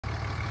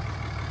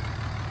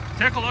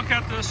Take a look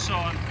at this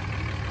newer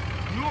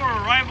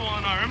arrival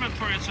in our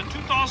inventory. It's a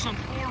 2004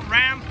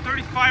 Ram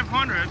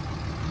 3500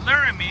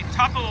 Laramie,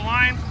 top of the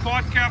line,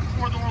 quad cab,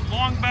 4-door,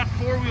 long bed,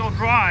 4-wheel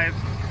drive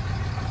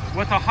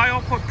with a high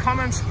output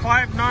Cummins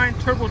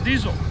 5.9 turbo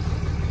diesel.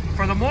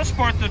 For the most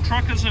part, the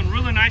truck is in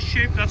really nice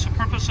shape. That's the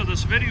purpose of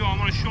this video. I'm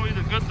going to show you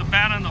the good, the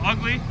bad, and the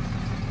ugly.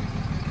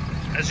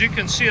 As you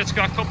can see, it's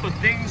got a couple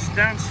of dings,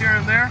 dents here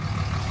and there.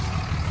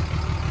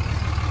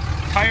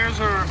 Tires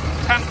are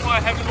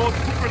 10-foot heavy load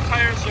Cooper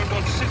tires. They're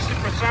about 60%.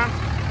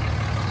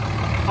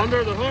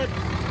 Under the hood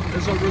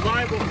is a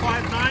reliable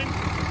 5.9.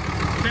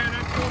 Can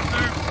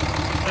filter,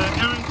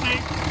 air intake,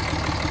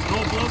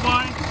 no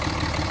blow-by.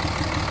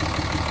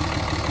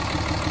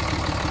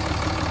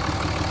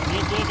 No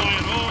blow-by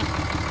at all.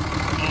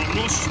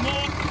 No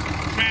smoke.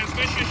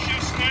 Transmission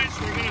shifts nice.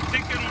 We're going to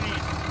take it on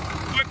a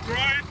quick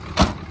drive.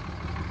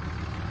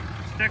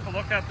 Let's take a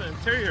look at the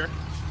interior.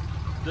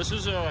 This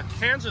is a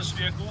Kansas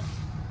vehicle.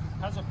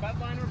 Has a bed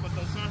liner but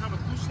does not have a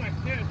gooseneck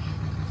hitch.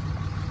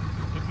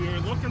 If you're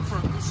looking for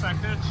a gooseneck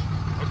hitch,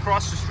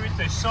 across the street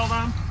they sell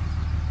them.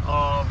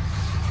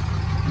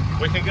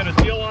 We can get a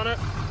deal on it.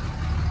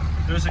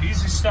 There's an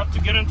easy step to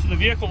get into the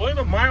vehicle. Look at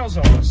the miles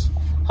on this.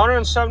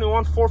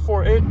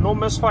 171,448, no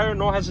misfire,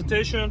 no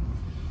hesitation.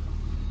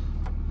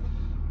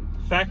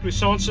 Factory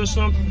sound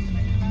system.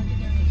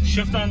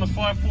 Shift on the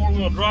fly,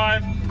 4-wheel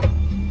drive.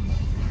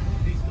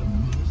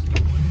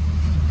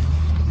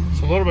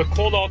 It's a little bit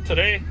cold out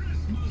today.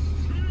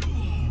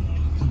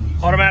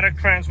 Automatic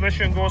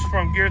transmission goes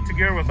from gear to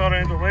gear without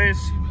any delays.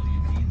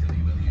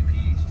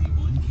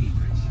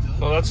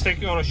 So let's take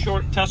you on a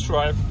short test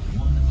drive.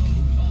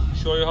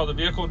 Show you how the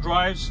vehicle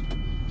drives.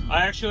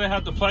 I actually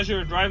had the pleasure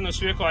of driving this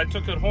vehicle. I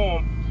took it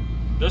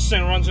home. This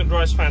thing runs and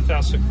drives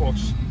fantastic,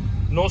 folks.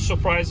 No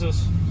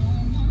surprises.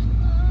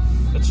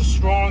 It's a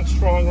strong,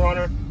 strong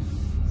runner.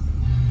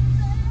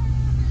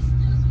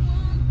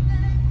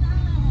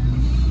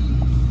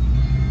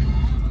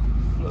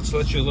 Let's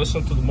let you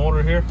listen to the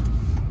motor here.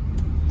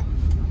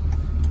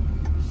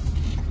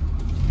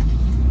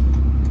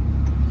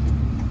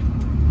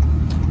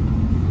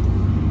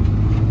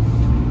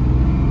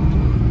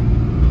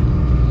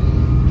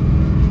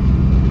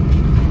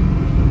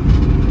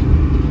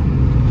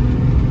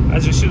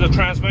 As you see, the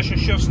transmission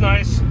shifts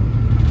nice.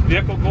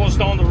 Vehicle goes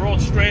down the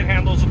road straight,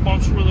 handles the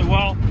bumps really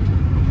well.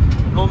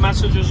 No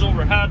messages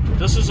overhead.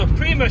 This is a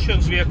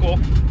pre-emissions vehicle,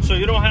 so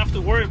you don't have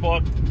to worry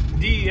about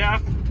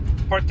DEF,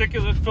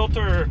 particulate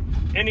filter, or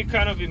any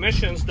kind of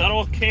emissions. That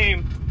all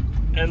came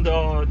in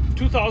the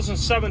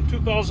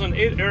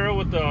 2007-2008 era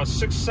with the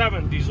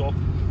 6.7 diesel.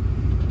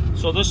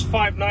 So this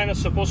 5.9 is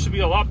supposed to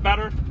be a lot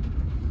better.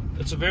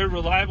 It's a very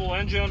reliable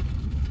engine.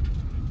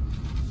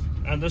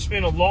 And this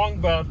being a long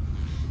bed,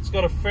 it's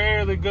got a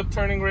fairly good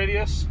turning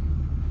radius.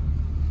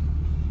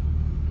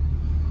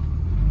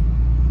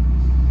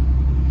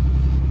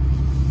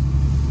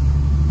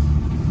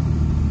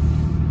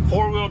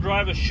 Four-wheel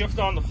drive is shift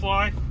on the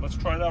fly. Let's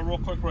try that real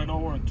quick. Right now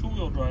we're in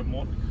 2-wheel drive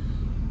mode.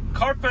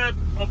 Carpet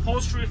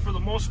upholstery for the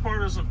most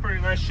part is in pretty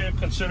nice shape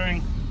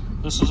considering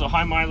this is a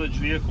high mileage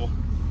vehicle.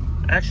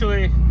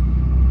 Actually,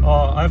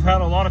 I've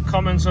had a lot of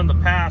Cummins in the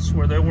past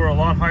where they were a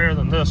lot higher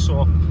than this,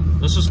 so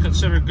this is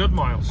considered good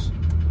miles.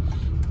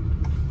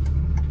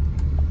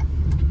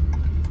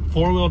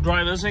 4-wheel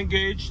drive is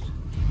engaged.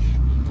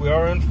 We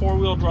are in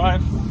 4-wheel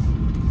drive.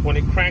 When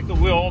you crank the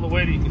wheel all the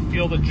way, you can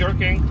feel the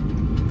jerking.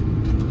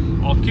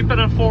 I'll keep it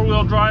in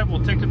 4-wheel drive.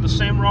 We'll take it the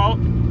same route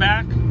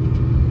back.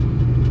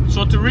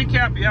 So to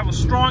recap, you have a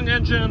strong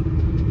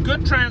engine,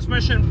 good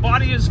transmission,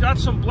 body has got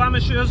some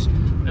blemishes.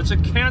 It's a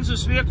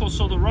Kansas vehicle,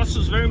 so the rust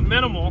is very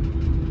minimal.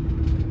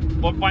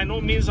 But by no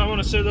means I want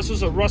to say this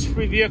is a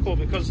rust-free vehicle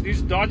because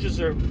these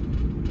Dodges are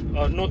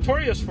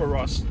notorious for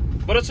rust.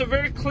 But it's a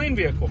very clean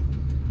vehicle.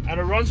 And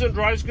it runs and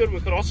drives good. We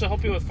could also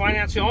help you with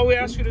financing. All we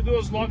ask you to do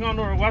is log on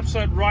to our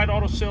website,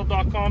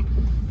 rideautosale.com.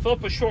 Fill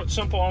up a short,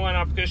 simple online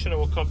application. It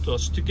will come to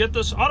us. To get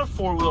this out of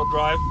 4-wheel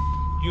drive,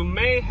 you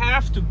may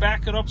have to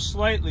back it up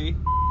slightly.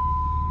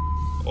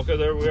 Okay,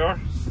 there we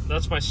are.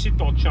 That's my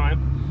seatbelt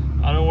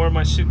chime. I don't wear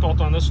my seatbelt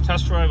on this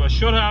test drive. I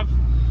should have,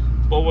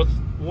 but with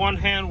one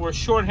hand, we're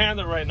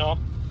short-handed right now.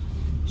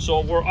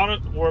 So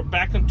we're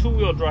back in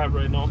 2-wheel drive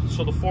right now.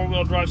 So the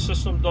 4-wheel drive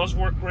system does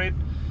work great.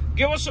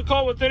 Give us a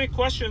call with any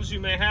questions you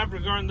may have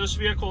regarding this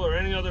vehicle or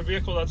any other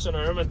vehicle that's in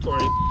our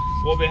inventory.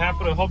 We'll be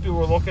happy to help you.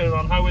 We're located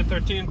on Highway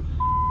 13,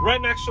 right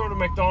next door to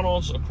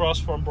McDonald's, across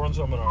from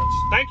Burnsville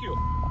Menards. Thank you.